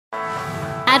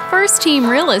First Team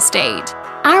Real Estate.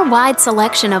 Our wide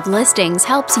selection of listings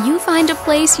helps you find a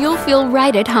place you'll feel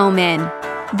right at home in.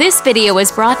 This video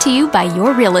is brought to you by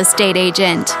your real estate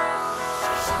agent.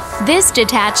 This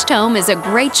detached home is a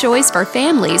great choice for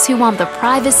families who want the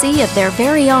privacy of their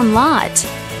very own lot.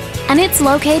 And it's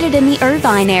located in the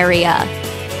Irvine area.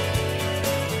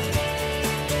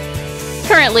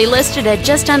 Currently listed at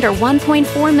just under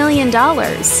 $1.4 million,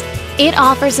 it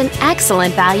offers an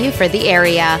excellent value for the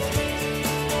area.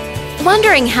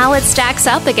 Wondering how it stacks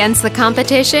up against the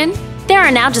competition? There are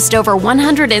now just over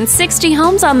 160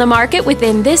 homes on the market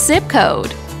within this zip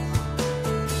code.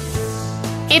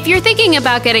 If you're thinking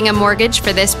about getting a mortgage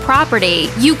for this property,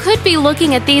 you could be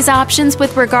looking at these options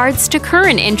with regards to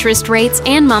current interest rates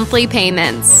and monthly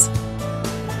payments.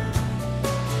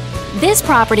 This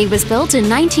property was built in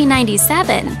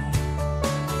 1997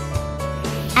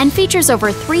 and features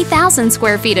over 3,000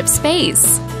 square feet of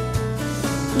space,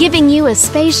 giving you a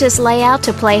spacious layout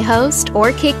to play host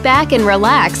or kick back and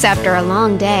relax after a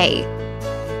long day.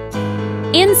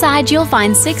 Inside, you'll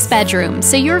find 6 bedrooms,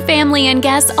 so your family and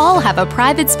guests all have a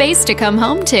private space to come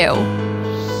home to,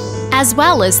 as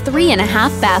well as 3.5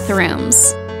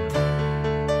 bathrooms.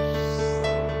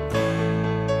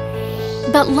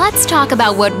 But let's talk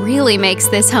about what really makes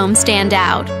this home stand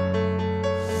out.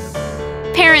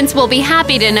 Parents will be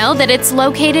happy to know that it's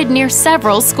located near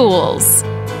several schools.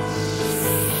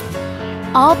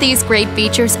 All these great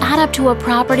features add up to a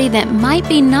property that might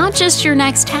be not just your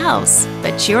next house,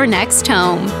 but your next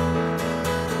home.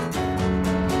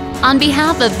 On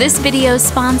behalf of this video's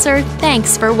sponsor,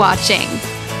 thanks for watching.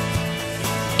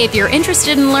 If you're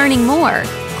interested in learning more,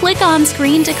 click on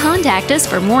screen to contact us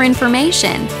for more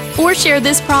information or share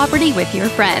this property with your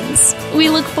friends. We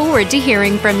look forward to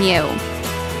hearing from you.